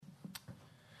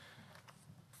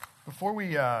Before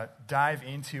we dive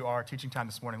into our teaching time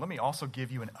this morning, let me also give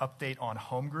you an update on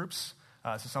home groups.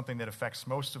 This is something that affects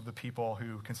most of the people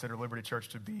who consider Liberty Church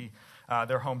to be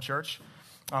their home church.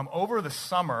 Over the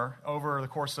summer, over the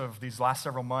course of these last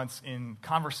several months, in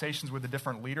conversations with the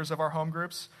different leaders of our home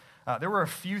groups, there were a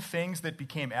few things that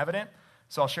became evident.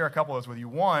 So I'll share a couple of those with you.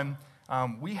 One,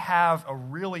 we have a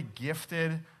really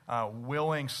gifted,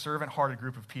 willing, servant-hearted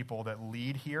group of people that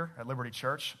lead here at Liberty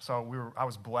Church. So I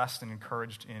was blessed and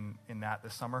encouraged in that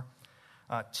this summer.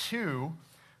 Two,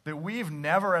 that we've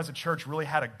never as a church really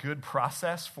had a good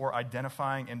process for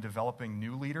identifying and developing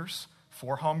new leaders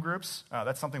for home groups.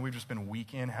 That's something we've just been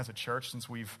weak in as a church since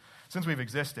we've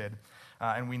existed,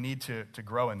 and we need to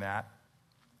grow in that.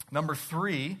 Number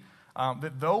three,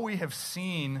 that though we have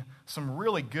seen some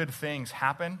really good things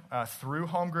happen through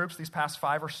home groups these past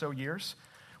 5 or so years,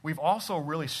 we've also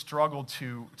really struggled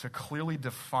to clearly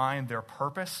define their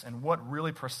purpose and what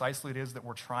really precisely it is that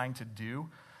we're trying to do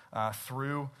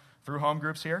through home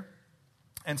groups here.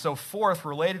 And so fourth,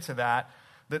 related to that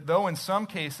though in some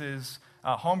cases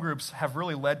home groups have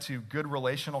really led to good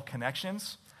relational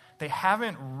connections, they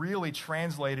haven't really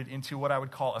translated into what I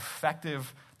would call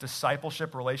effective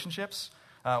discipleship relationships,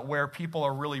 where people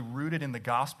are really rooted in the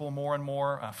gospel more and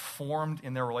more, formed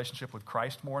in their relationship with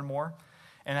Christ more and more.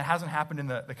 And it hasn't happened in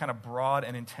the kind of broad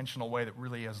and intentional way that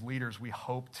really, as leaders, we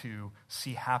hope to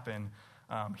see happen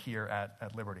here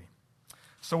at Liberty.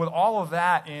 So with all of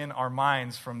that in our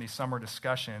minds from these summer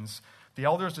discussions, the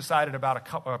elders decided about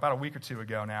a week or two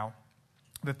ago now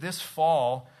that this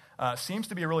fall seems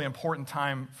to be a really important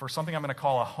time for something I'm going to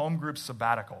call a home group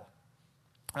sabbatical.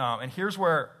 And here's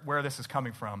where this is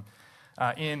coming from.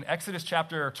 In Exodus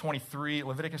chapter 23,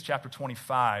 Leviticus chapter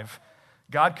 25,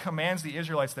 God commands the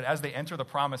Israelites that as they enter the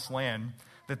promised land,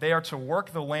 that they are to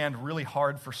work the land really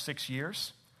hard for 6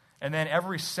 years, and then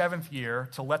every 7th year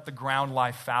to let the ground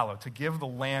lie fallow, to give the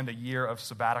land a year of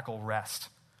sabbatical rest.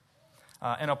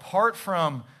 And apart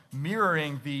from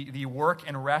mirroring the work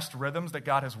and rest rhythms that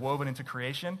God has woven into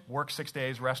creation, work 6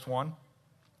 days, rest 1,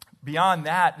 beyond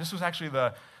that, this was actually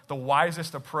the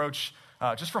wisest approach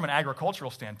just from an agricultural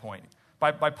standpoint.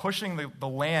 By pushing the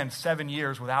land 7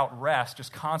 years without rest,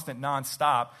 just constant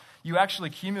nonstop, you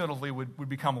actually cumulatively would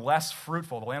become less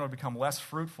fruitful. The land would become less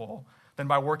fruitful than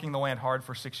by working the land hard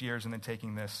for 6 years and then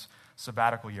taking this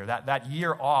sabbatical year. That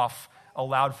year off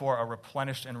allowed for a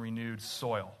replenished and renewed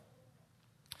soil.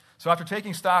 So after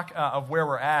taking stock of where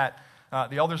we're at,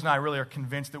 the elders and I really are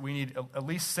convinced that we need at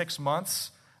least 6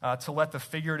 months to let the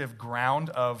figurative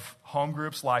ground of home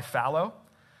groups lie fallow.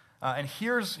 And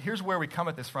here's where we come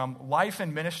at this from. Life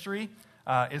and ministry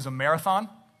is a marathon.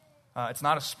 It's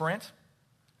not a sprint.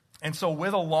 And so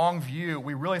with a long view,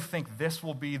 we really think this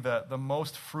will be the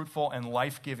most fruitful and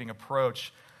life-giving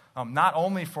approach, not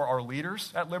only for our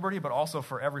leaders at Liberty, but also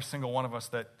for every single one of us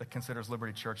that considers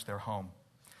Liberty Church their home.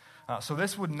 So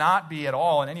this would not be at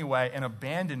all in any way an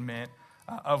abandonment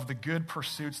of the good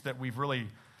pursuits that we've really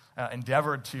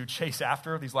endeavored to chase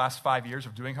after these last 5 years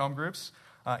of doing home groups.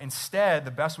 Instead,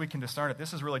 the best we can discern it,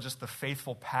 this is really just the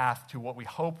faithful path to what we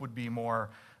hope would be more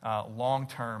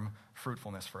long-term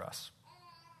fruitfulness for us.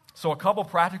 So a couple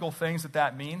practical things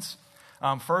that means.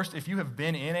 First, if you have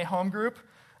been in a home group,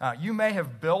 you may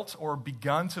have built or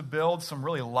begun to build some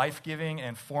really life-giving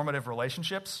and formative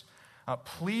relationships.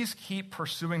 Please keep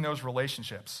pursuing those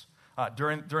relationships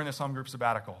during this home group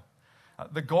sabbatical.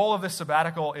 The goal of this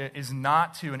sabbatical is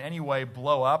not to in any way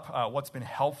blow up what's been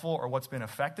helpful or what's been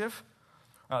effective.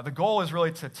 The goal is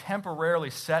really to temporarily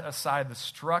set aside the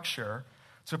structure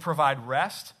to provide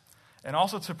rest and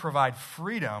also to provide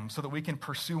freedom so that we can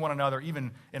pursue one another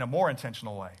even in a more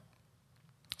intentional way.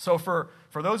 So for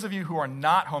those of you who are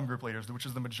not home group leaders, which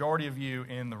is the majority of you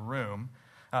in the room,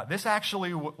 this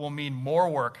actually will mean more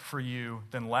work for you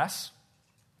than less.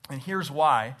 And here's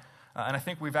why. And I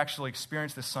think we've actually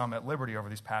experienced this some at Liberty over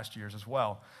these past years as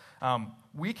well.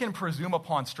 We can presume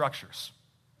upon structures.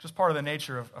 Just part of the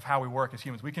nature of how we work as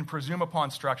humans. We can presume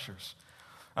upon structures.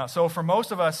 So for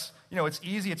most of us, it's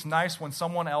easy, it's nice when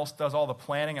someone else does all the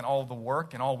planning and all of the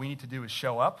work and all we need to do is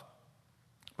show up.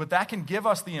 But that can give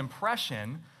us the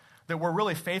impression that we're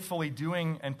really faithfully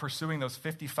doing and pursuing those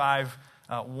 55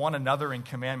 one anothering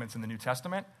commandments in the New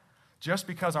Testament just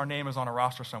because our name is on a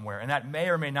roster somewhere. And that may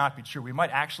or may not be true. We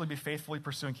might actually be faithfully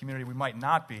pursuing community. We might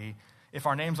not be. If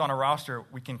our name's on a roster,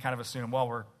 we can kind of assume,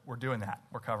 well, we're doing that.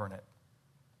 We're covering it.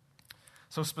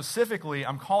 So specifically,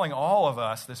 I'm calling all of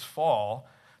us this fall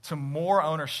to more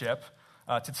ownership,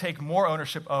 to take more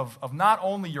ownership of not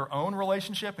only your own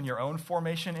relationship and your own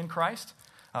formation in Christ,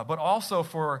 but also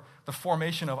for the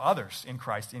formation of others in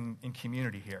Christ in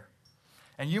community here.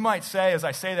 And you might say, as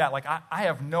I say that, like, I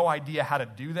have no idea how to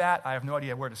do that. I have no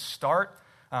idea where to start.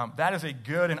 That is a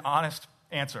good and honest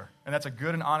answer. And that's a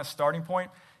good and honest starting point.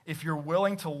 If you're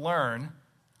willing to learn,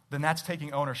 then that's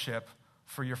taking ownership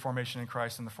for your formation in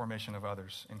Christ and the formation of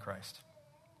others in Christ.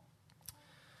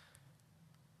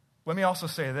 Let me also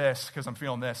say this, because I'm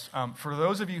feeling this. For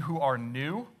those of you who are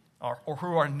new or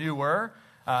who are newer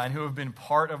and who have been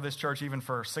part of this church even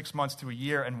for 6 months to a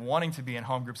year and wanting to be in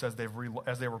home groups as they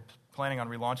were planning on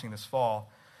relaunching this fall,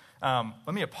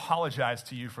 let me apologize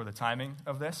to you for the timing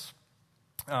of this.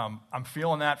 I'm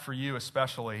feeling that for you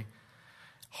especially.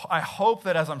 I hope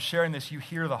that as I'm sharing this, you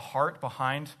hear the heart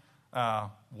behind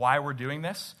why we're doing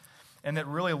this, and that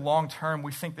really long term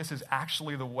we think this is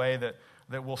actually the way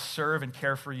that will serve and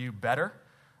care for you better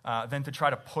than to try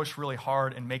to push really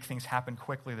hard and make things happen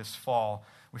quickly this fall.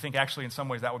 We think actually in some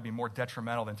ways that would be more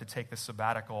detrimental than to take this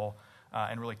sabbatical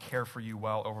and really care for you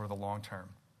well over the long term.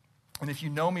 And if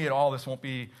you know me at all, this won't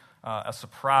be a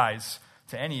surprise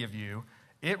to any of you.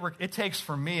 It takes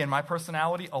for me and my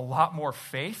personality a lot more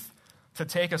faith to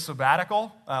take a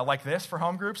sabbatical like this for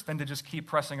home groups than to just keep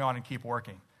pressing on and keep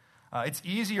working. It's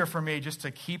easier for me just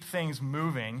to keep things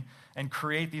moving and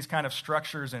create these kind of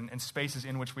structures and spaces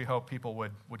in which we hope people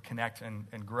would connect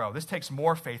and grow. This takes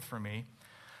more faith for me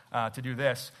to do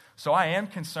this. So I am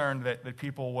concerned that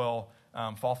people will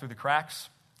fall through the cracks.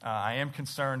 I am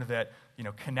concerned that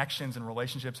connections and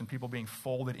relationships and people being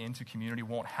folded into community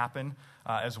won't happen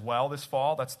as well this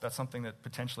fall. That's something that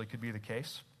potentially could be the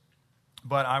case.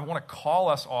 But I want to call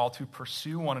us all to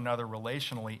pursue one another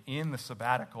relationally in the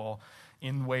sabbatical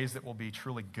in ways that will be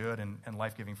truly good and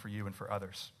life-giving for you and for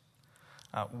others.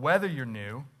 Whether you're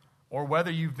new or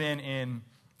whether you've been in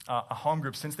a home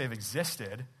group since they've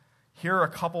existed, here are a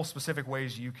couple specific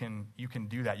ways you can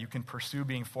do that. You can pursue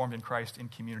being formed in Christ in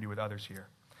community with others here.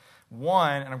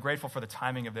 One, and I'm grateful for the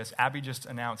timing of this, Abby just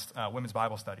announced women's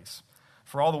Bible studies.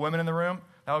 For all the women in the room,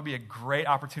 that would be a great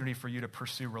opportunity for you to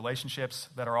pursue relationships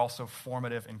that are also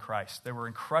formative in Christ. They were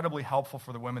incredibly helpful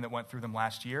for the women that went through them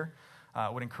last year. I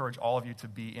would encourage all of you to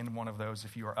be in one of those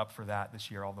if you are up for that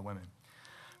this year, all the women.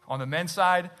 On the men's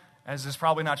side, as is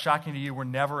probably not shocking to you, we're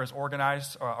never as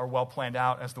organized or well planned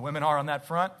out as the women are on that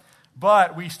front.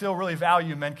 But we still really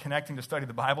value men connecting to study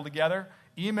the Bible together.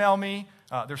 Email me.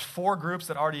 There's 4 groups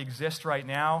that already exist right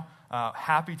now.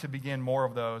 Happy to begin more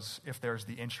of those if there's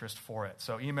the interest for it.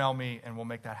 So email me and we'll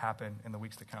make that happen in the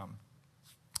weeks to come.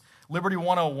 Liberty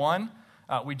 101.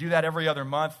 We do that every other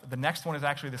month. The next one is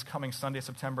actually this coming Sunday,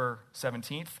 September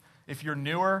 17th. If you're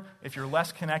newer, if you're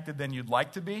less connected than you'd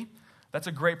like to be, that's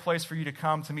a great place for you to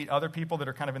come to meet other people that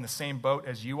are kind of in the same boat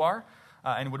as you are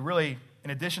and would really, in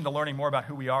addition to learning more about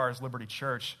who we are as Liberty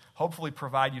Church, hopefully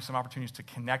provide you some opportunities to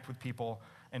connect with people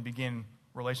and begin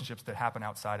relationships that happen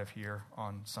outside of here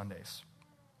on Sundays.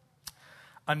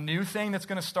 A new thing that's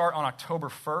going to start on October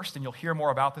 1st, and you'll hear more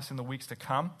about this in the weeks to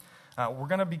come. We're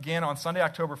going to begin on Sunday,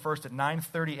 October 1st at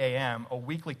 9:30 a.m., a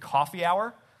weekly coffee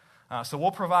hour. So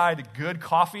we'll provide good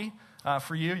coffee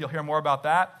for you. You'll hear more about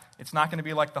that. It's not going to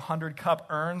be like the 100-cup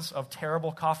urns of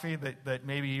terrible coffee that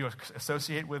maybe you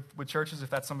associate with churches,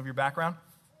 if that's some of your background.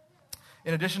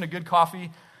 In addition to good coffee,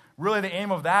 really the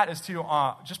aim of that is to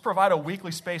just provide a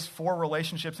weekly space for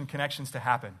relationships and connections to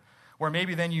happen, where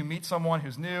maybe then you meet someone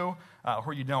who's new,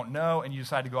 who you don't know, and you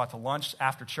decide to go out to lunch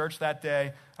after church that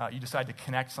day. You decide to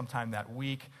connect sometime that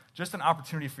week. Just an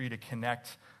opportunity for you to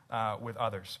connect with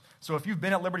others. So if you've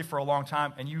been at Liberty for a long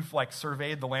time and you've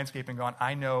surveyed the landscape and gone,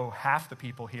 I know half the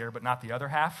people here, but not the other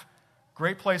half,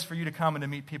 great place for you to come and to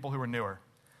meet people who are newer.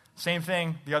 Same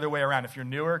thing the other way around. If you're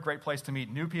newer, great place to meet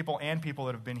new people and people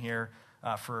that have been here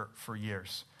for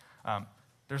years.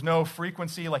 There's no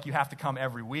frequency like you have to come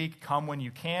every week. Come when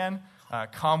you can.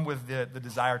 Come with the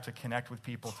desire to connect with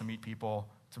people, to meet people,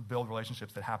 to build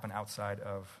relationships that happen outside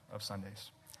of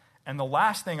Sundays. And the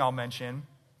last thing I'll mention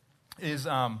is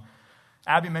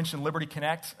Abby mentioned Liberty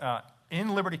Connect.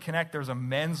 In Liberty Connect, there's a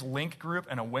men's link group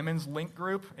and a women's link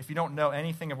group. If you don't know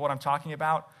anything of what I'm talking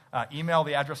about, email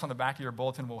the address on the back of your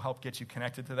bulletin. Will help get you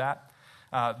connected to that.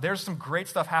 There's some great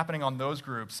stuff happening on those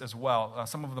groups as well.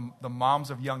 Some of the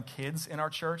moms of young kids in our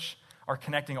church are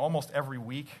connecting almost every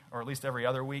week, or at least every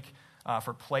other week,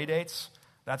 for play dates.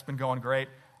 That's been going great.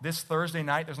 This Thursday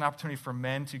night, there's an opportunity for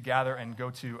men to gather and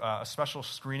go to a special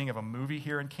screening of a movie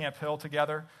here in Camp Hill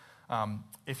together.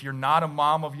 If you're not a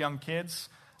mom of young kids,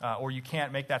 or you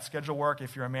can't make that schedule work,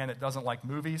 if you're a man that doesn't like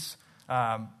movies,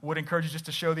 would encourage you just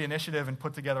to show the initiative and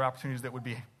put together opportunities that would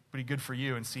be good for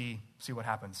you and see what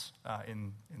happens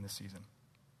in this season.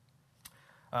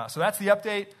 So that's the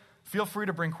update. Feel free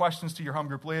to bring questions to your home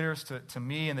group leaders, to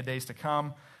me in the days to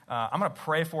come. I'm going to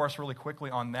pray for us really quickly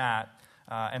on that.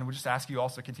 And we just ask you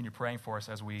also to continue praying for us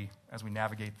as we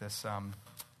navigate this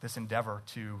endeavor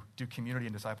to do community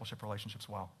and discipleship relationships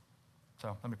well.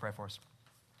 So let me pray for us.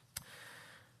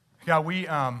 God,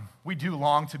 we do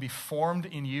long to be formed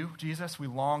in you, Jesus. We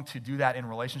long to do that in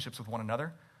relationships with one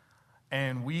another.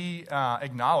 And we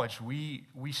acknowledge we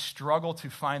struggle to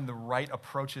find the right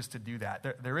approaches to do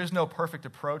that. There is no perfect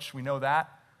approach. We know that.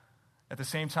 At the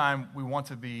same time, we want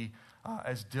to be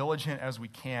as diligent as we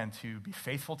can to be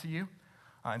faithful to you.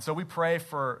 And so we pray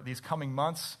for these coming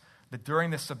months that during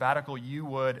this sabbatical, you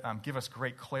would give us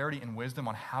great clarity and wisdom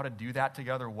on how to do that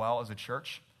together well as a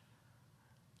church.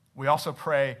 We also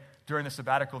pray during the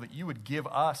sabbatical that you would give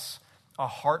us a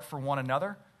heart for one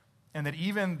another, and that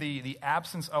even the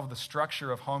absence of the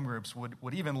structure of home groups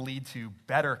would even lead to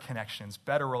better connections,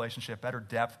 better relationship, better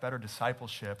depth, better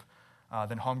discipleship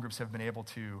than home groups have been able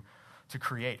to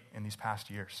create in these past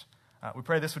years. We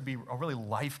pray this would be a really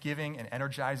life-giving and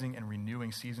energizing and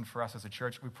renewing season for us as a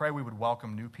church. We pray we would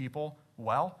welcome new people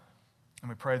well, and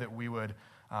we pray that we would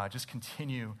just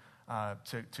continue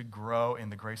to grow in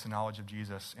the grace and knowledge of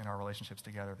Jesus in our relationships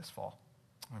together this fall.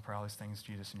 And we pray all these things,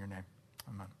 Jesus, in your name.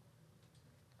 Amen.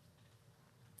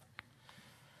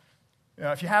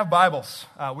 If you have Bibles,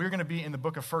 we're going to be in the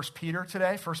book of 1 Peter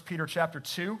today, 1 Peter chapter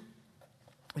 2.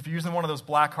 If you're using one of those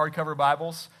black hardcover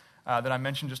Bibles that I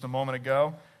mentioned just a moment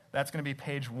ago, that's going to be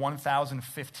page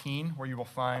 1015, where you will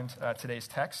find today's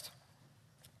text.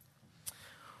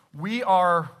 We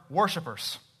are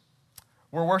worshipers.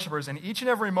 We're worshipers, and each and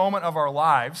every moment of our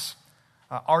lives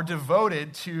are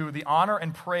devoted to the honor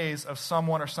and praise of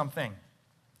someone or something.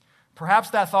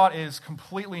 Perhaps that thought is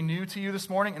completely new to you this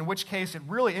morning, in which case it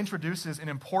really introduces an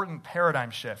important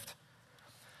paradigm shift.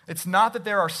 It's not that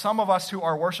there are some of us who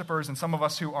are worshipers and some of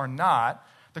us who are not.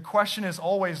 The question is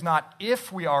always not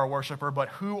if we are a worshiper, but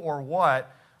who or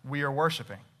what we are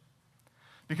worshiping.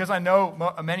 Because I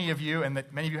know many of you, and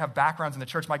that many of you have backgrounds in the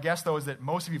church, my guess, though, is that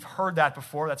most of you have heard that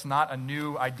before. That's not a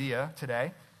new idea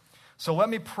today. So let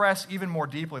me press even more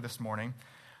deeply this morning.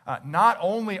 Not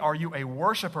only are you a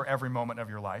worshiper every moment of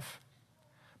your life,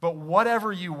 but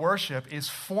whatever you worship is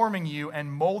forming you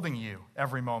and molding you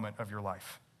every moment of your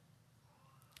life.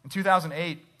 In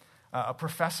 2008, a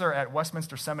professor at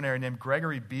Westminster Seminary named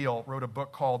Gregory Beale wrote a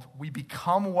book called We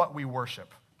Become What We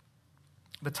Worship.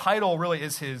 The title really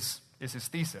is his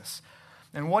thesis.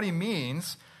 And what he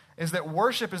means is that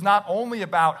worship is not only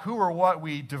about who or what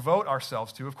we devote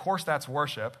ourselves to, of course that's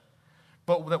worship,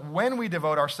 but that when we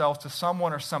devote ourselves to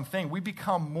someone or something, we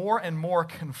become more and more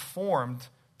conformed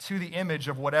to the image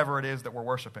of whatever it is that we're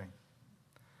worshiping.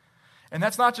 And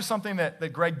that's not just something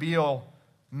that Greg Beale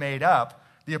made up.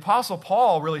 The Apostle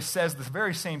Paul really says this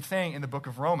very same thing in the book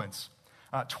of Romans.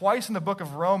 Twice in the book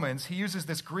of Romans, he uses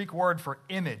this Greek word for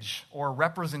image or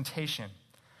representation.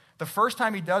 The first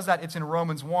time he does that, it's in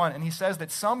Romans 1, and he says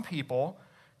that some people,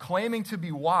 claiming to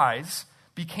be wise,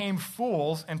 became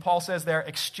fools, and Paul says there,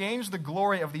 exchanged the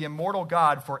glory of the immortal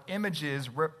God for images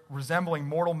resembling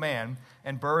mortal man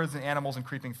and birds and animals and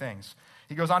creeping things.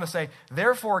 He goes on to say,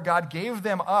 therefore God gave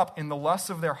them up in the lusts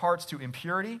of their hearts to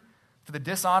impurity, to the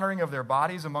dishonoring of their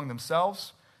bodies among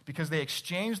themselves, because they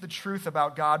exchanged the truth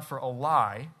about God for a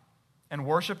lie and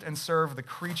worshiped and served the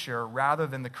creature rather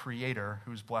than the Creator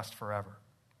who's blessed forever.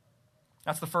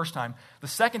 That's the first time. The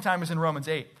second time is in Romans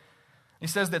 8. He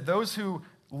says that those who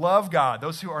love God,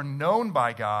 those who are known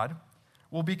by God,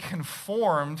 will be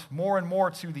conformed more and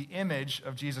more to the image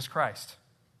of Jesus Christ.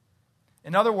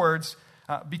 In other words,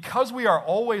 because we are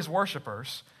always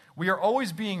worshipers, we are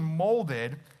always being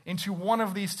molded into one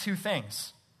of these two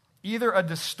things. Either a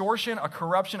distortion, a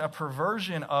corruption, a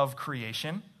perversion of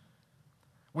creation,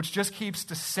 which just keeps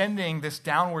descending this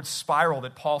downward spiral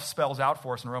that Paul spells out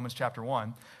for us in Romans chapter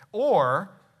 1, or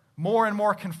more and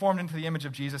more conformed into the image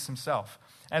of Jesus himself.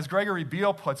 As Gregory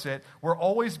Beale puts it, we're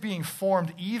always being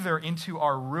formed either into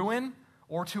our ruin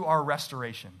or to our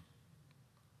restoration.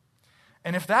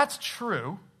 And if that's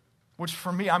true, which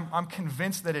for me, I'm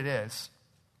convinced that it is,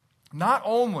 not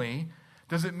only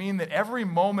does it mean that every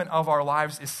moment of our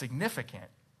lives is significant,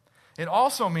 it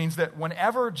also means that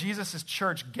whenever Jesus'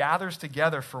 church gathers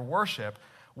together for worship,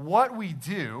 what we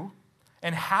do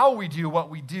and how we do what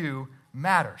we do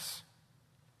matters.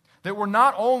 That we're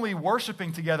not only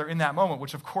worshiping together in that moment,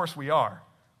 which of course we are,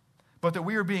 but that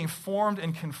we are being formed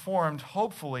and conformed,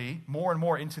 hopefully, more and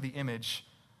more into the image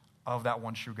of that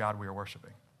one true God we are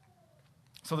worshiping.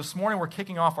 So this morning we're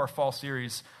kicking off our fall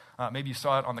series. Maybe you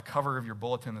saw it on the cover of your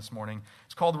bulletin this morning.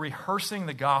 It's called Rehearsing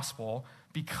the Gospel,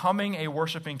 Becoming a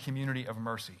Worshiping Community of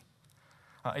Mercy.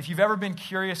 If you've ever been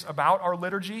curious about our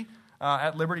liturgy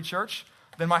at Liberty Church,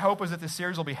 then my hope is that this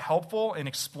series will be helpful in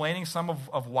explaining some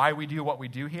of why we do what we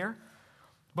do here.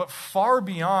 But far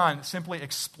beyond simply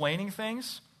explaining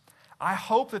things, I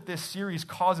hope that this series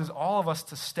causes all of us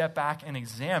to step back and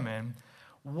examine,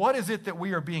 what is it that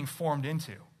we are being formed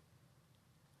into?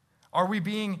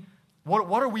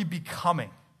 What are we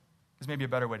becoming? Is maybe a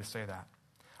better way to say that.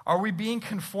 Are we being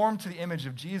conformed to the image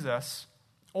of Jesus,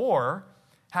 or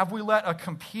have we let a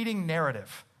competing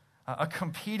narrative, a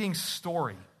competing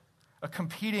story, a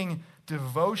competing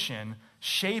devotion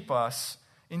shape us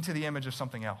into the image of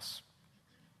something else?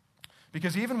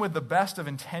 Because even with the best of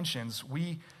intentions,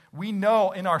 we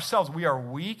know in ourselves we are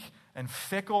weak and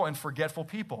fickle and forgetful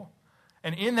people.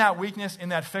 And in that weakness, in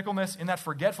that fickleness, in that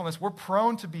forgetfulness, we're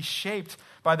prone to be shaped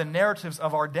by the narratives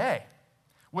of our day,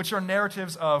 which are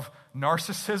narratives of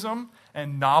narcissism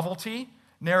and novelty,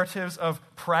 narratives of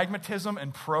pragmatism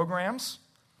and programs,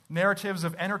 narratives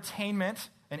of entertainment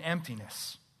and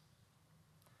emptiness.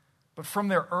 But from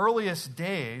their earliest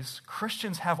days,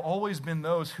 Christians have always been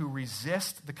those who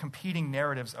resist the competing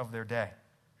narratives of their day.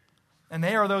 And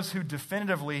they are those who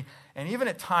definitively, and even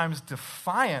at times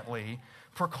defiantly,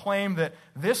 proclaim that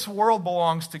this world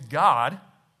belongs to God,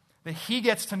 that He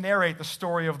gets to narrate the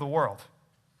story of the world.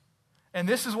 And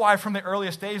this is why from the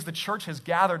earliest days the church has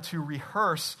gathered to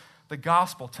rehearse the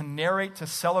gospel, to narrate, to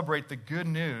celebrate the good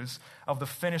news of the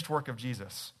finished work of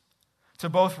Jesus, to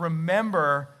both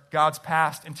remember God's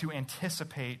past and to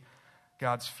anticipate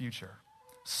God's future,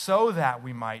 so that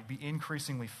we might be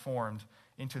increasingly formed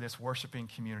into this worshiping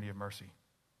community of mercy.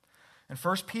 And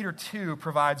 1 Peter 2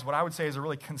 provides what I would say is a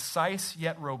really concise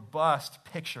yet robust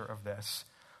picture of this.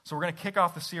 So we're going to kick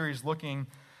off the series looking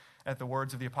at the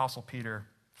words of the Apostle Peter,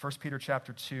 1 Peter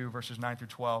chapter 2, verses 9 through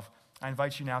 12. I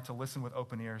invite you now to listen with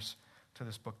open ears to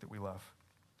this book that we love.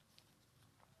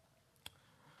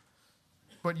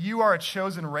 But you are a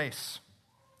chosen race,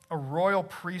 a royal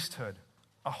priesthood,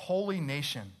 a holy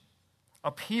nation,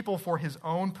 a people for His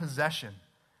own possession,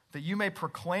 that you may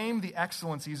proclaim the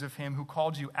excellencies of Him who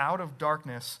called you out of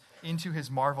darkness into His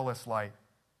marvelous light.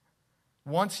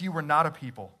 Once you were not a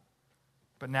people,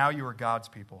 but now you are God's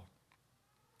people.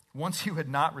 Once you had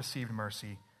not received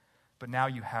mercy, but now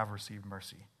you have received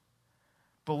mercy.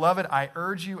 Beloved, I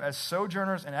urge you as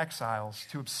sojourners and exiles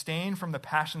to abstain from the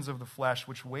passions of the flesh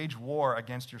which wage war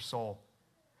against your soul.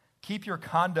 Keep your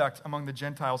conduct among the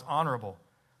Gentiles honorable,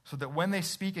 so that when they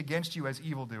speak against you as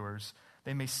evildoers,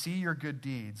 they may see your good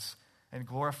deeds and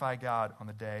glorify God on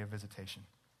the day of visitation.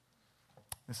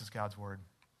 This is God's word.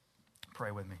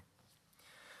 Pray with me.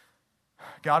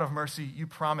 God of mercy, you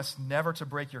promised never to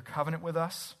break your covenant with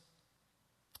us.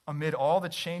 Amid all the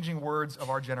changing words of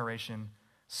our generation,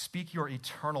 speak your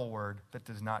eternal word that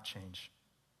does not change.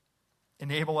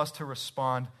 Enable us to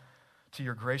respond to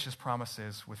your gracious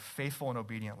promises with faithful and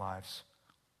obedient lives.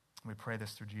 We pray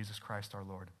this through Jesus Christ our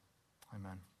Lord.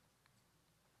 Amen.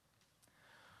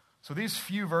 So these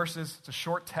few verses, it's a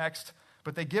short text,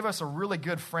 but they give us a really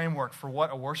good framework for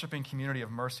what a worshiping community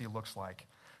of mercy looks like.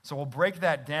 So we'll break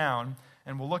that down,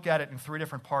 and we'll look at it in three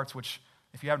different parts, which,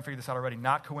 if you haven't figured this out already,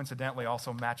 not coincidentally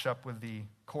also match up with the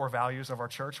core values of our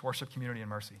church: worship, community, and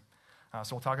mercy.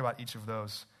 So we'll talk about each of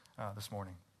those this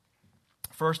morning.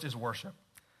 First is worship.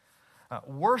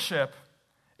 Worship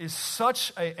is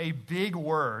such a big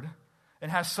word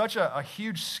and has such a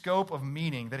huge scope of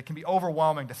meaning that it can be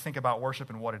overwhelming to think about worship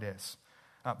and what it is.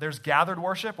 There's gathered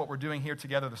worship, what we're doing here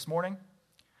together this morning.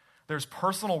 There's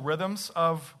personal rhythms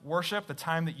of worship, the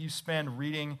time that you spend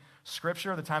reading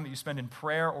Scripture, the time that you spend in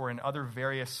prayer or in other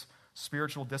various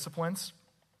spiritual disciplines.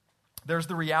 There's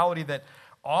the reality that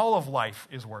all of life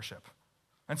is worship.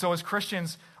 And so as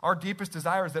Christians, our deepest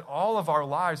desire is that all of our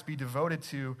lives be devoted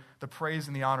to the praise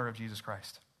and the honor of Jesus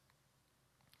Christ.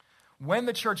 When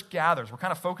the church gathers, we're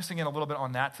kind of focusing in a little bit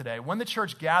on that today. When the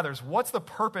church gathers, what's the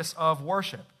purpose of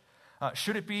worship?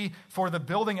 Should it be for the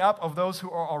building up of those who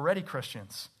are already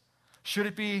Christians? Should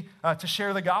it be to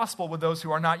share the gospel with those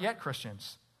who are not yet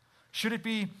Christians? Should it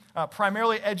be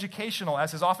primarily educational,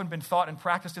 as has often been thought and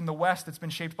practiced in the West that's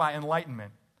been shaped by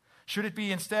Enlightenment? Should it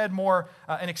be instead more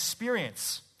an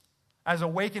experience, as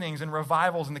awakenings and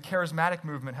revivals in the charismatic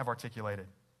movement have articulated?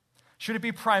 Should it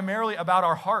be primarily about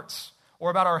our hearts, or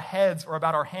about our heads, or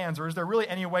about our hands, or is there really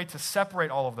any way to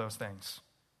separate all of those things?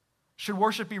 Should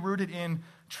worship be rooted in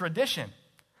tradition?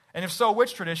 And if so,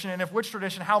 which tradition? And if which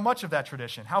tradition, how much of that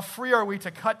tradition? How free are we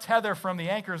to cut tether from the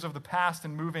anchors of the past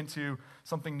and move into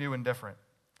something new and different?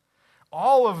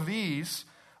 All of these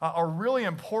are really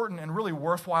important and really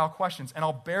worthwhile questions, and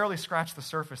I'll barely scratch the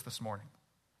surface this morning.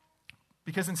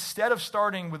 Because instead of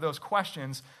starting with those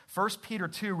questions, 1 Peter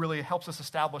 2 really helps us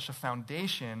establish a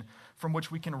foundation from which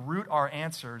we can root our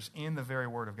answers in the very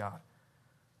Word of God.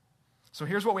 So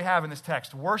here's what we have in this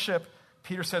text. Worship,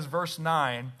 Peter says, verse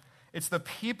 9, It's the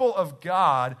people of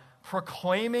God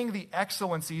proclaiming the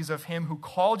excellencies of him who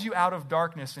called you out of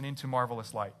darkness and into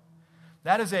marvelous light.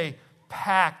 That is a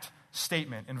packed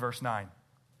statement in verse 9.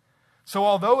 So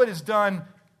although it is done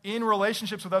in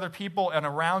relationships with other people and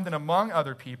around and among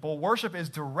other people, worship is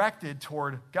directed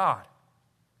toward God.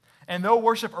 And though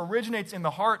worship originates in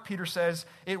the heart, Peter says,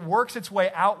 it works its way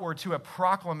outward to a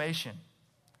proclamation.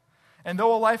 And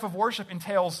though a life of worship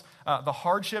entails the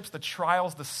hardships, the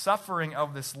trials, the suffering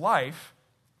of this life,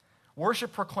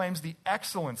 worship proclaims the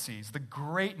excellencies, the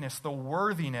greatness, the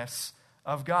worthiness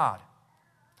of God.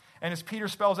 And as Peter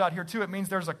spells out here too, it means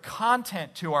there's a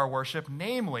content to our worship,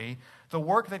 namely the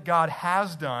work that God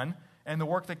has done and the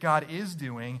work that God is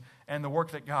doing and the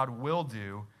work that God will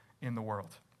do in the world.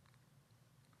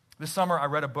 This summer, I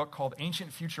read a book called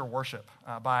Ancient Future Worship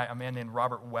by a man named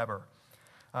Robert Weber.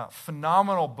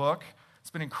 Phenomenal book. It's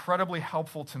been incredibly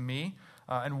helpful to me,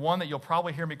 and one that you'll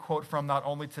probably hear me quote from not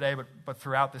only today, but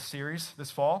throughout this series this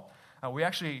fall. We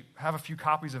actually have a few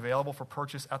copies available for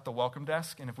purchase at the welcome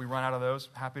desk, and if we run out of those,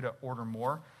 happy to order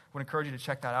more. I would encourage you to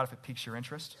check that out if it piques your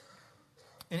interest.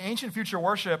 In Ancient Future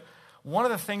Worship, one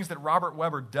of the things that Robert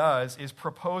Weber does is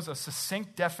propose a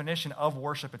succinct definition of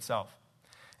worship itself.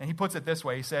 And he puts it this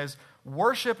way. He says,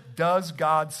 worship does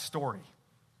God's story.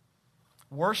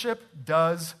 Worship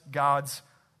does God's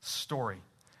story.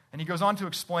 And he goes on to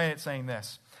explain it saying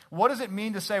this. What does it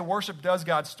mean to say worship does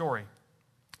God's story?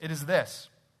 It is this.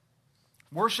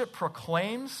 Worship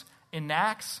proclaims,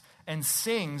 enacts, and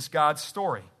sings God's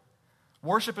story.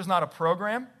 Worship is not a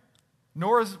program,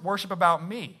 nor is worship about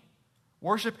me.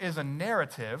 Worship is a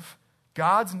narrative,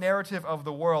 God's narrative of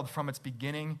the world from its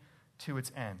beginning to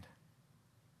its end.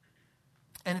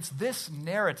 And it's this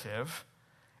narrative,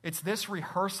 it's this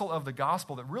rehearsal of the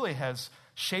gospel that really has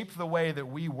shaped the way that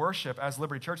we worship as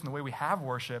Liberty Church and the way we have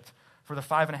worshiped for the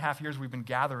 5.5 years we've been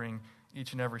gathering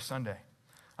each and every Sunday.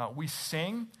 We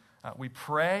sing, we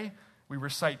pray, we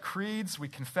recite creeds, we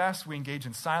confess, we engage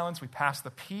in silence, we pass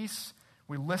the peace,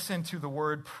 we listen to the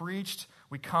word preached,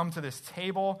 we come to this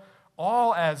table,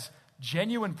 all as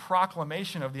genuine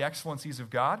proclamation of the excellencies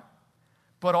of God,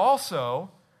 but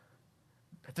also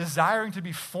desiring to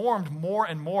be formed more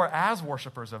and more as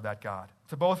worshipers of that God,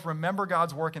 to both remember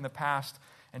God's work in the past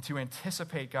and to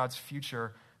anticipate God's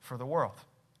future for the world.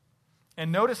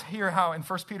 And notice here how in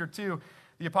 1 Peter 2,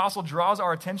 the apostle draws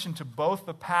our attention to both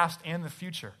the past and the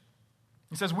future.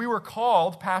 He says, we were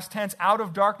called, past tense, out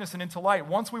of darkness and into light.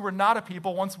 Once we were not a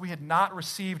people, once we had not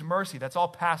received mercy. That's all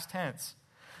past tense.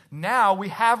 Now we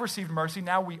have received mercy.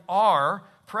 Now we are,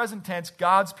 present tense,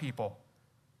 God's people.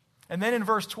 And then in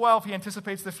verse 12, he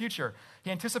anticipates the future.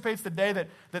 He anticipates the day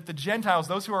that the Gentiles,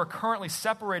 those who are currently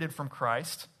separated from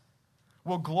Christ,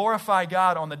 will glorify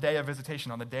God on the day of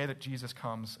visitation, on the day that Jesus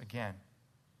comes again.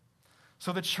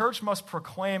 So the church must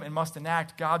proclaim and must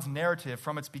enact God's narrative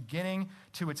from its beginning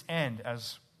to its end,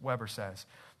 as Weber says.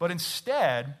 But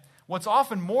instead, what's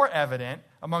often more evident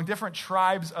among different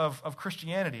tribes of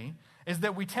Christianity is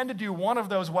that we tend to do one of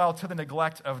those well to the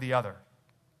neglect of the other.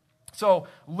 So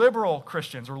liberal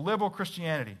Christians or liberal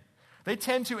Christianity, they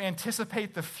tend to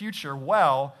anticipate the future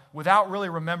well without really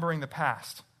remembering the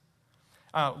past.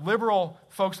 Liberal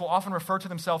folks will often refer to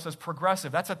themselves as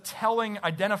progressive. That's a telling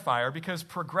identifier because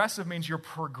progressive means you're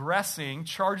progressing,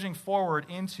 charging forward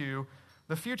into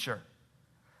the future.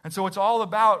 And so it's all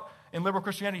about, in liberal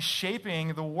Christianity,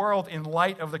 shaping the world in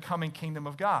light of the coming kingdom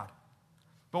of God.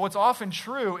 But what's often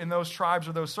true in those tribes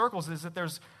or those circles is that there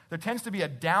tends to be a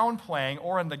downplaying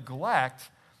or a neglect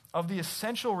of the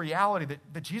essential reality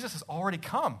that Jesus has already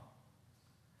come.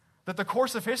 That the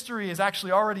course of history is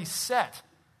actually already set.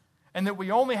 And that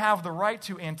we only have the right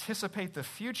to anticipate the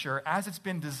future as it's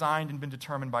been designed and been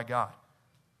determined by God.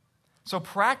 So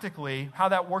practically, how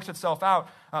that works itself out,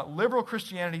 liberal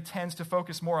Christianity tends to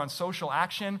focus more on social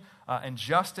action and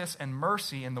justice and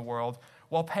mercy in the world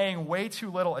while paying way too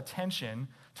little attention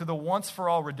to the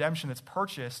once-for-all redemption that's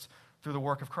purchased through the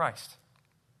work of Christ.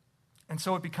 And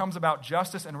so it becomes about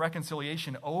justice and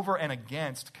reconciliation over and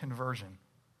against conversion.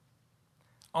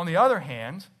 On the other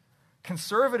hand,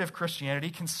 conservative Christianity,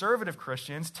 conservative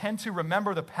Christians tend to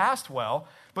remember the past well,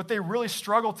 but they really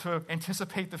struggle to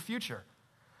anticipate the future.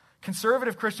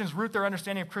 Conservative Christians root their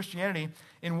understanding of Christianity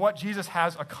in what Jesus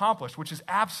has accomplished, which is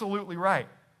absolutely right.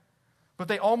 But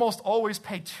they almost always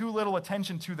pay too little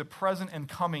attention to the present and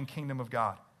coming kingdom of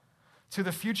God, to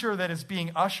the future that is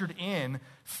being ushered in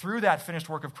through that finished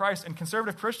work of Christ. And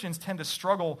conservative Christians tend to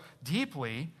struggle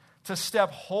deeply to step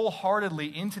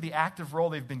wholeheartedly into the active role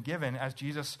they've been given as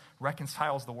Jesus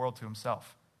reconciles the world to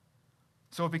himself.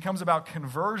 So it becomes about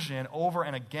conversion over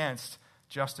and against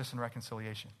justice and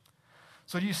reconciliation.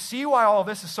 So do you see why all of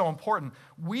this is so important?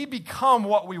 We become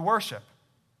what we worship.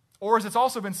 Or as it's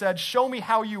also been said, show me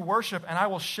how you worship and I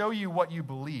will show you what you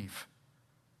believe.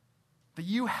 That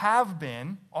you have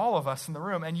been, all of us in the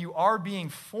room, and you are being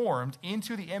formed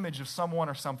into the image of someone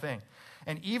or something.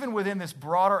 And even within this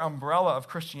broader umbrella of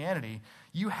Christianity,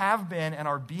 you have been and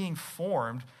are being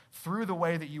formed through the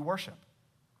way that you worship.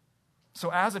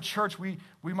 So as a church, we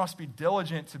must be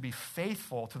diligent to be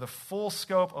faithful to the full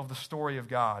scope of the story of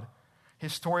God,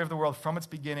 his story of the world from its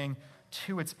beginning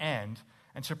to its end,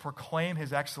 and to proclaim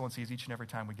his excellencies each and every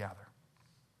time we gather.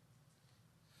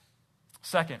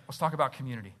 Second, let's talk about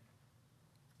community.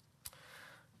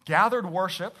 Gathered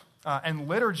worship, and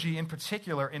liturgy in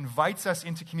particular, invites us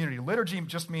into community. Liturgy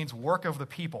just means work of the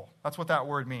people. That's what that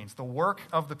word means, the work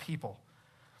of the people.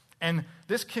 And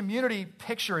this community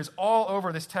picture is all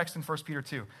over this text in 1 Peter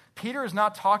 2. Peter is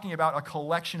not talking about a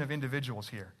collection of individuals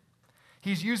here.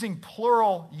 He's using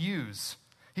plural yous.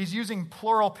 He's using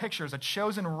plural pictures, a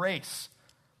chosen race,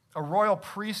 a royal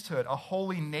priesthood, a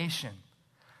holy nation,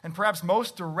 and perhaps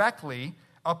most directly,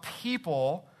 a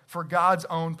people for God's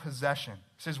own possession.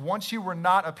 He says, once you were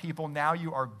not a people, now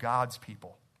you are God's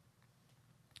people.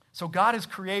 So God has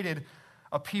created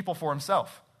a people for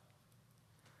himself.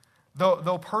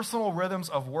 Though personal rhythms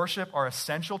of worship are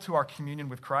essential to our communion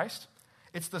with Christ,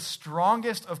 it's the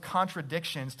strongest of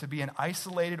contradictions to be an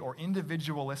isolated or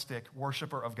individualistic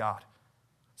worshiper of God.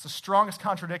 It's the strongest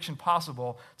contradiction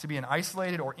possible to be an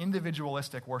isolated or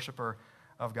individualistic worshiper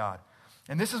of God.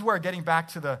 And this is where getting back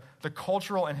to the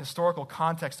cultural and historical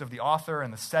context of the author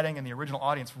and the setting and the original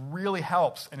audience really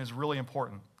helps and is really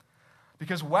important.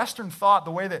 Because Western thought,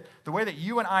 the way that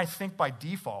you and I think by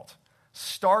default,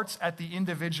 starts at the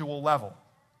individual level.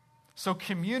 So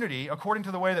community, according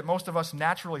to the way that most of us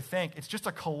naturally think, it's just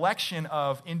a collection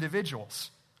of individuals.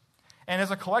 And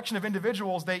as a collection of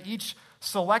individuals, they each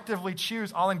selectively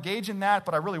choose, I'll engage in that,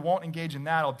 but I really won't engage in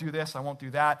that. I'll do this, I won't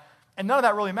do that. And none of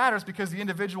that really matters because the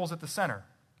individual is at the center.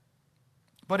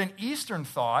 But in Eastern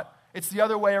thought, it's the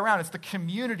other way around. It's the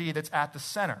community that's at the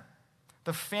center.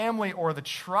 The family or the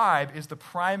tribe is the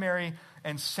primary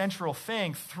and central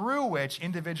thing through which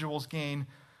individuals gain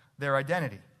their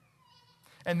identity.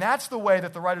 And that's the way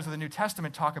that the writers of the New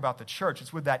Testament talk about the church.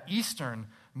 It's with that Eastern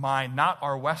mind, not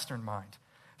our Western mind.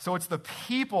 So it's the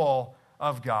people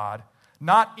of God,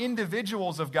 not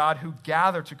individuals of God who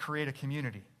gather to create a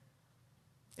community.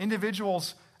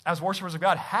 Individuals, as worshipers of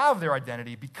God, have their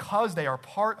identity because they are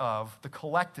part of the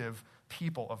collective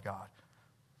people of God.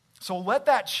 So let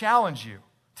that challenge you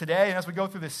today, and as we go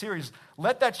through this series,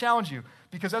 let that challenge you,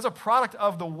 because as a product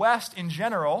of the West in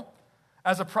general,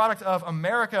 as a product of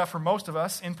America for most of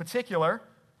us in particular,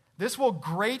 this will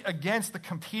grate against the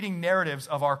competing narratives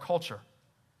of our culture.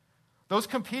 Those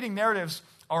competing narratives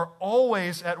are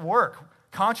always at work,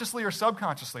 consciously or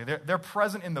subconsciously. They're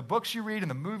present in the books you read, in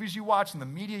the movies you watch, in the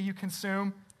media you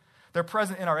consume. They're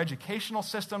present in our educational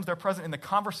systems. They're present in the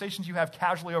conversations you have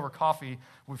casually over coffee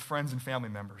with friends and family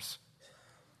members.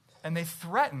 And they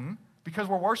threaten, because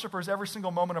we're worshipers every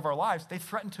single moment of our lives, they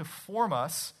threaten to form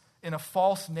us in a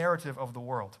false narrative of the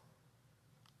world.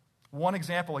 One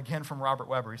example, again, from Robert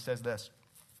Weber, he says this: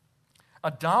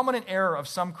 a dominant error of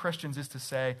some Christians is to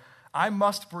say, I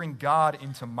must bring God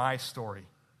into my story.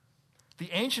 The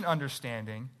ancient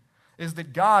understanding is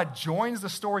that God joins the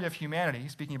story of humanity,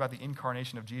 speaking about the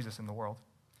incarnation of Jesus in the world.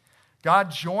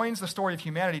 God joins the story of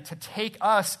humanity to take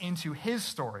us into his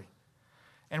story.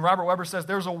 And Robert Weber says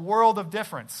there's a world of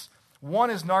difference. One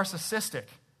is narcissistic,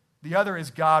 the other is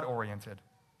God-oriented.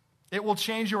 It will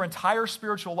change your entire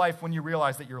spiritual life when you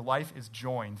realize that your life is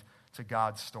joined to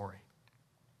God's story.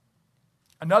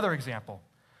 Another example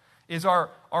is our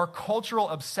cultural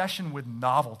obsession with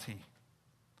novelty.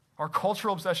 Our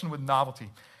cultural obsession with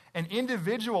novelty. And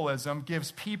individualism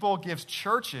gives people, gives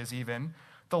churches even,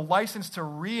 the license to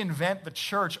reinvent the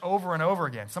church over and over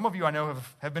again. Some of you I know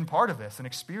have been part of this and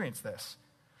experienced this.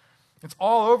 It's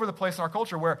all over the place in our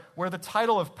culture where the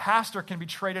title of pastor can be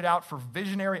traded out for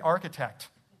visionary architect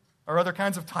or other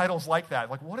kinds of titles like that.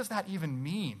 Like, what does that even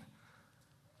mean?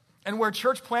 And where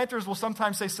church planters will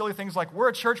sometimes say silly things like, we're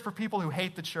a church for people who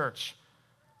hate the church.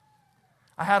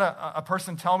 I had a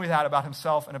person tell me that about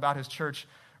himself and about his church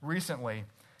recently.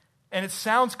 And it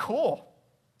sounds cool.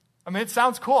 I mean, it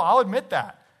sounds cool. I'll admit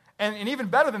that. And even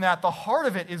better than that, the heart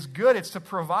of it is good. It's to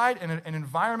provide an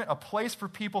environment, a place for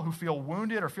people who feel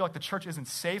wounded or feel like the church isn't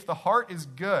safe. The heart is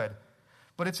good,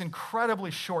 but it's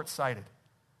incredibly short-sighted.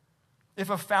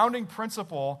 If a founding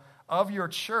principle of your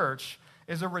church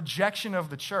is a rejection of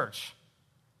the church,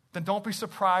 then don't be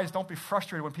surprised, don't be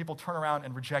frustrated when people turn around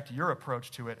and reject your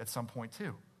approach to it at some point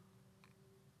too.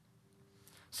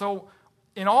 So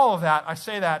in all of that, I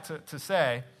say that to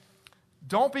say,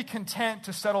 don't be content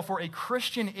to settle for a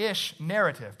Christian-ish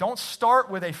narrative. Don't start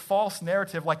with a false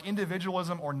narrative like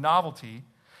individualism or novelty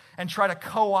and try to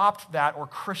co-opt that or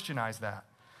Christianize that.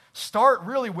 Start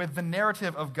really with the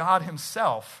narrative of God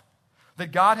himself,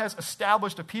 that God has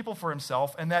established a people for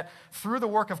himself, and that through the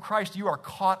work of Christ, you are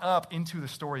caught up into the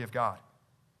story of God.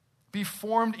 Be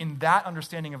formed in that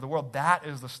understanding of the world. That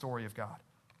is the story of God.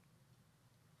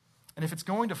 And if it's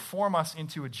going to form us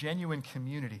into a genuine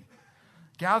community,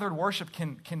 gathered worship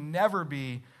can never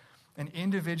be an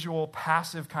individual,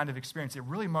 passive kind of experience. It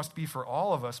really must be for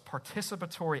all of us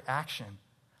participatory action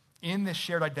in this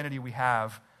shared identity we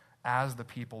have as the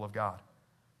people of God.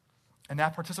 And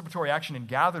that participatory action in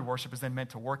gathered worship is then meant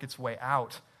to work its way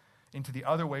out into the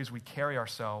other ways we carry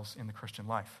ourselves in the Christian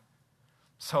life.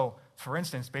 So, for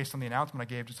instance, based on the announcement I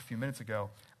gave just a few minutes ago,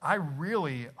 I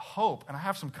really hope, and I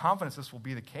have some confidence this will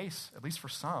be the case, at least for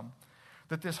some,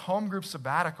 that this home group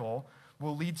sabbatical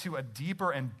will lead to a deeper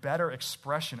and better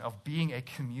expression of being a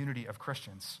community of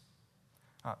Christians.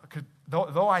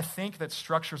 Though I think that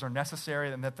structures are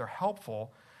necessary and that they're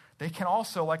helpful, they can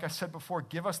also, like I said before,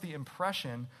 give us the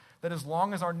impression that as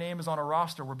long as our name is on a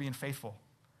roster, we're being faithful,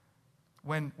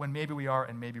 when maybe we are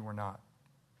and maybe we're not.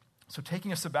 So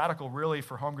taking a sabbatical really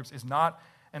for home groups is not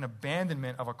an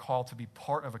abandonment of a call to be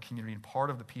part of a community and part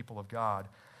of the people of God.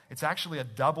 It's actually a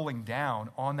doubling down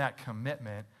on that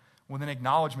commitment with an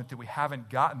acknowledgement that we haven't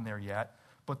gotten there yet,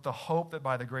 but the hope that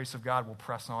by the grace of God we'll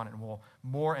press on and we'll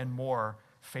more and more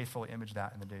faithfully image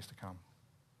that in the days to come.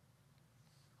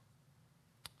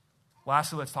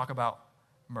 Lastly, let's talk about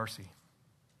mercy.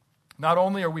 Not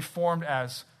only are we formed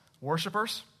as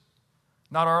worshipers,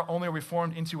 not only are we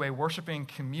formed into a worshiping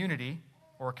community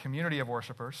or a community of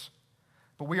worshipers,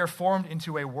 but we are formed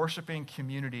into a worshiping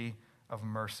community of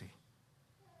mercy.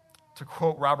 To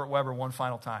quote Robert Weber one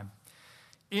final time,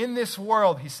 in this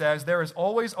world, he says, there is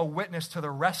always a witness to the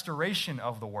restoration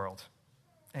of the world,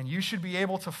 and you should be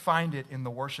able to find it in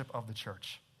the worship of the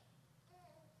church.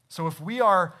 So if we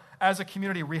are, as a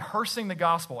community, rehearsing the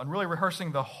gospel and really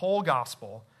rehearsing the whole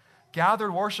gospel,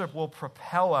 gathered worship will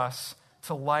propel us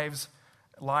to lives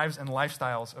and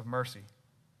lifestyles of mercy.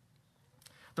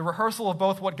 The rehearsal of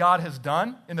both what God has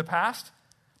done in the past,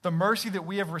 the mercy that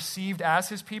we have received as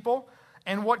his people,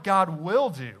 and what God will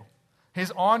do,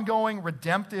 his ongoing,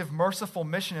 redemptive, merciful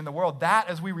mission in the world, that,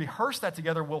 as we rehearse that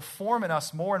together, will form in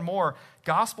us more and more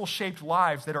gospel-shaped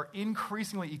lives that are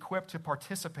increasingly equipped to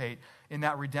participate in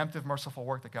that redemptive, merciful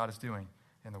work that God is doing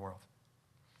in the world.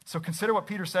 So consider what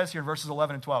Peter says here in verses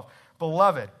 11 and 12.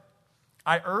 Beloved,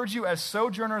 I urge you as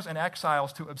sojourners and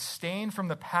exiles to abstain from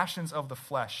the passions of the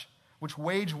flesh, which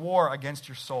wage war against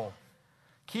your soul.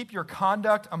 Keep your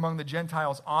conduct among the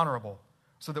Gentiles honorable,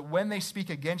 so that when they speak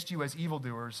against you as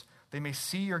evildoers, they may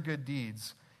see your good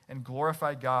deeds and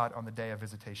glorify God on the day of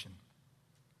visitation.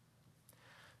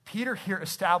 Peter here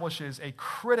establishes a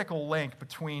critical link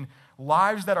between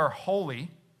lives that are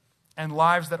holy and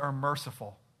lives that are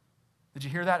merciful. Did you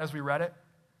hear that as we read it?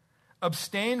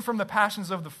 Abstain from the passions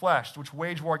of the flesh, which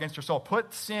wage war against your soul.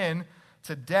 Put sin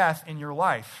to death in your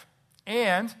life.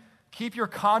 And keep your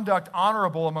conduct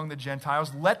honorable among the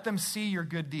Gentiles. Let them see your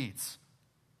good deeds.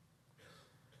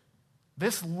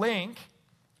 This link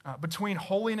between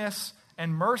holiness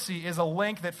and mercy is a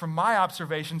link that, from my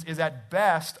observations, is at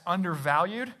best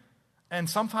undervalued and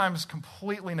sometimes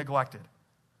completely neglected.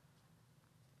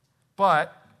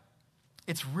 But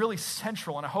it's really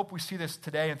central, and I hope we see this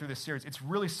today and through this series, it's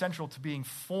really central to being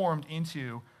formed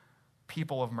into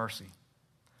people of mercy.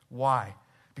 Why?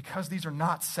 Because these are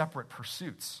not separate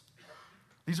pursuits.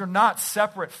 These are not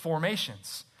separate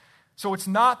formations. So it's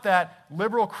not that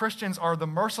liberal Christians are the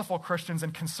merciful Christians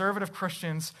and conservative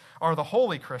Christians are the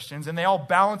holy Christians, and they all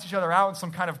balance each other out in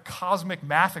some kind of cosmic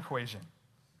math equation,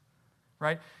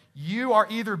 right? You are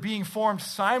either being formed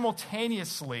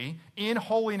simultaneously in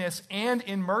holiness and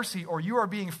in mercy, or you are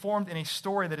being formed in a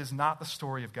story that is not the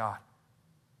story of God.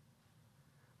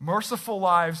 Merciful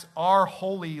lives are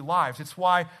holy lives. It's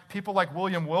why people like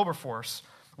William Wilberforce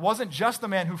wasn't just the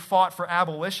man who fought for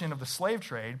abolition of the slave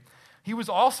trade. He was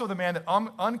also the man that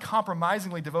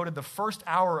uncompromisingly devoted the first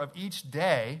hour of each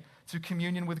day to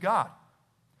communion with God.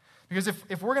 Because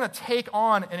if we're going to take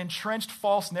on an entrenched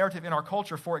false narrative in our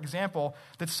culture, for example,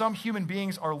 that some human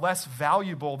beings are less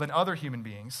valuable than other human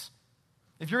beings,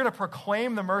 if you're going to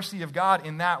proclaim the mercy of God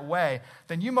in that way,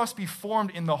 then you must be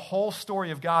formed in the whole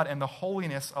story of God and the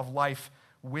holiness of life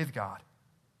with God.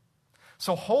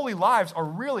 So holy lives are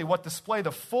really what display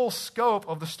the full scope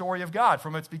of the story of God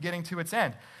from its beginning to its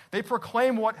end. They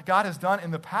proclaim what God has done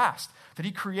in the past, that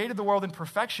he created the world in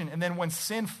perfection, and then when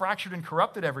sin fractured and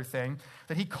corrupted everything,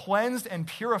 that he cleansed and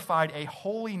purified a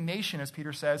holy nation, as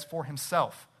Peter says, for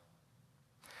himself.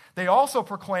 They also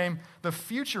proclaim the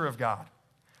future of God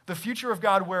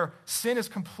where sin is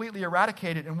completely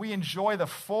eradicated and we enjoy the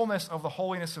fullness of the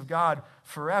holiness of God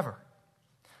forever.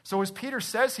 So as Peter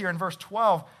says here in verse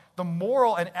 12, the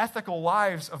moral and ethical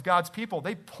lives of God's people,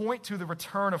 they point to the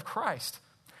return of Christ.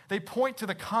 They point to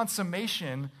the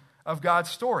consummation of God's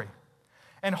story.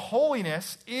 And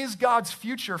holiness is God's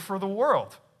future for the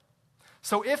world.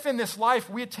 So if in this life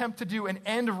we attempt to do an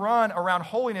end run around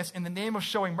holiness in the name of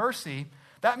showing mercy,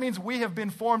 that means we have been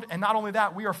formed, and not only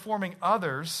that, we are forming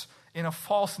others in a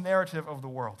false narrative of the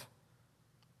world.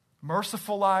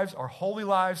 Merciful lives are holy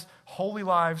lives. Holy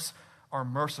lives are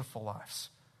merciful lives.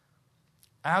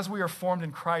 As we are formed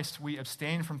in Christ, we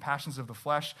abstain from passions of the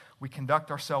flesh. We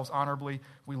conduct ourselves honorably.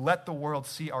 We let the world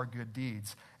see our good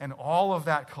deeds. And all of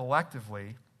that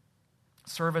collectively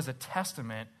serve as a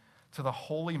testament to the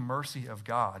holy mercy of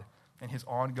God and his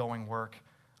ongoing work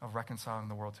of reconciling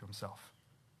the world to himself.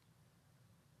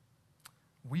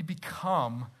 We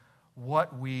become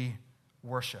what we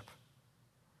worship.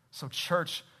 So,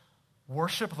 church,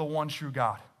 worship the one true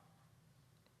God.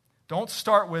 Don't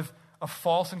start with a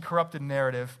false and corrupted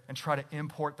narrative and try to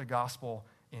import the gospel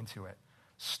into it.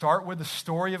 Start with the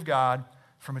story of God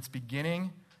from its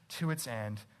beginning to its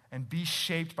end and be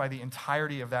shaped by the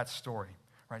entirety of that story.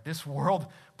 Right? This world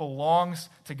belongs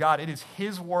to God. It is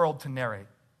his world to narrate.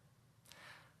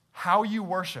 How you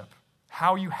worship,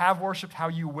 how you have worshiped, how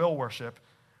you will worship,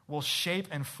 will shape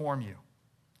and form you.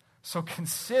 So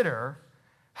consider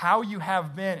how you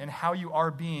have been and how you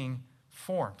are being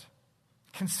formed.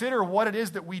 Consider what it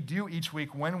is that we do each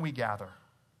week when we gather.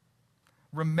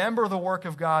 Remember the work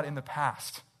of God in the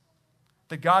past,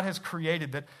 that God has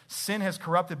created, that sin has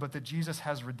corrupted, but that Jesus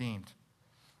has redeemed.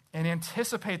 And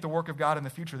anticipate the work of God in the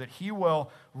future, that he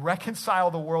will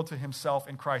reconcile the world to himself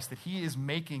in Christ, that he is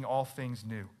making all things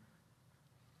new.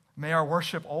 May our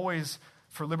worship always,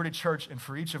 for Liberty Church and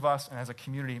for each of us and as a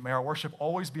community, may our worship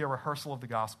always be a rehearsal of the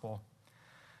gospel.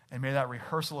 And may that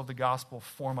rehearsal of the gospel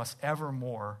form us ever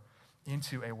more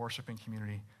into a worshiping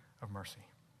community of mercy.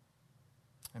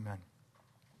 Amen.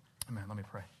 Amen. Let me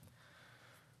pray.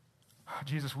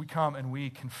 Jesus, we come and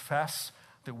we confess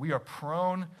that we are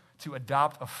prone to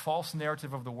adopt a false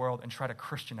narrative of the world and try to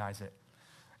Christianize it.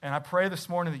 And I pray this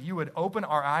morning that you would open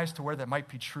our eyes to where that might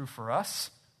be true for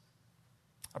us.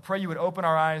 I pray you would open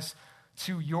our eyes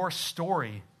to your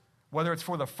story, whether it's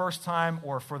for the first time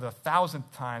or for the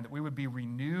 1,000th time, that we would be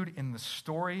renewed in the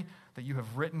story that you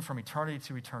have written from eternity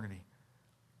to eternity.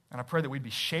 And I pray that we'd be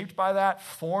shaped by that,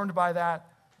 formed by that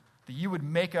you would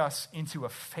make us into a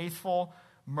faithful,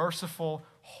 merciful,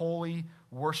 holy,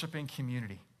 worshiping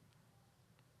community.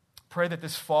 Pray that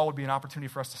this fall would be an opportunity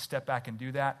for us to step back and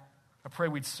do that. I pray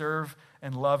we'd serve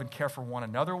and love and care for one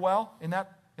another well in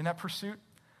that pursuit.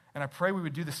 And I pray we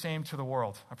would do the same to the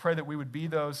world. I pray that we would be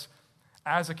those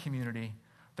as a community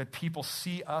that people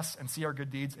see us and see our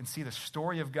good deeds and see the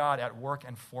story of God at work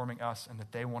and forming us, and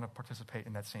that they want to participate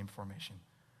in that same formation.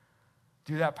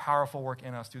 Do that powerful work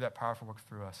in us. Do that powerful work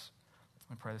through us.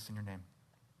 I pray this in your name.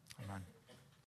 Amen.